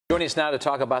Joining us now to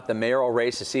talk about the mayoral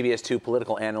race is CBS 2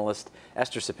 political analyst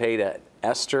Esther Cepeda.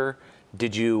 Esther,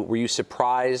 were you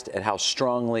surprised at how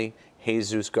strongly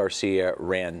Jesus Garcia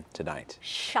ran tonight?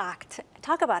 Shocked.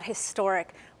 Talk about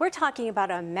historic. We're talking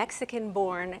about a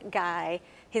Mexican-born guy.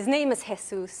 His name is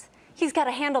Jesus. He's got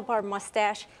a handlebar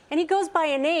mustache, and he goes by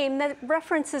a name that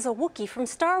references a Wookiee from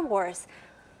Star Wars.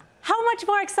 How much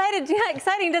more exciting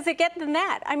does it get than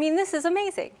that? I mean, this is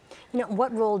amazing. You know,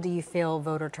 what role do you feel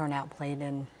voter turnout played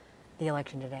in the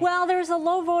election today? Well, there's a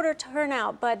low voter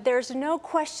turnout, but there's no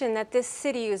question that this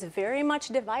city is very much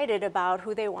divided about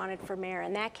who they wanted for mayor,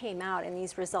 and that came out in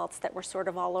these results that were sort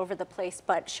of all over the place,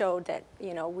 but showed that,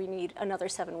 you know, we need another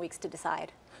 7 weeks to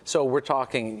decide. So we're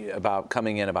talking about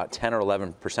coming in about 10 or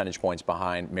 11 percentage points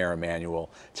behind Mayor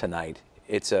Emanuel tonight.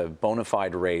 It's a bona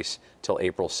fide race till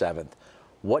April 7th.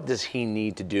 What does he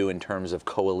need to do in terms of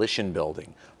coalition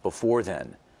building before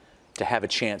then to have a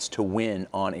chance to win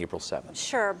on April 7th?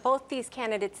 Sure. Both these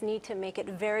candidates need to make it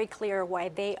very clear why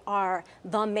they are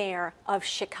the mayor of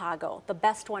Chicago, the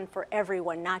best one for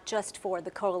everyone, not just for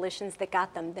the coalitions that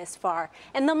got them this far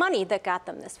and the money that got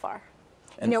them this far.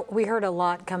 You know, we heard a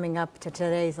lot coming up to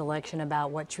today's election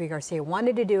about what Chuy Garcia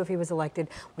wanted to do if he was elected.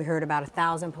 We heard about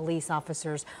 1,000 police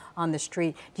officers on the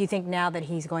street. Do you think now that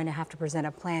he's going to have to present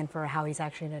a plan for how he's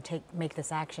actually going to make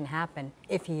this action happen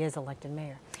if he is elected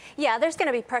mayor? Yeah, there's going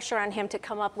to be pressure on him to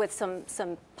come up with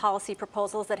some policy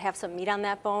proposals that have some meat on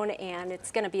that bone, and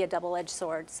it's going to be a double-edged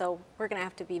sword. So we're going to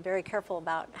have to be very careful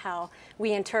about how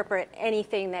we interpret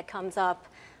anything that comes up.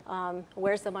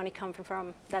 Where's the money coming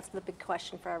from? That's the big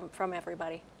question from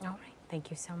everybody. All right. Thank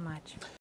you so much.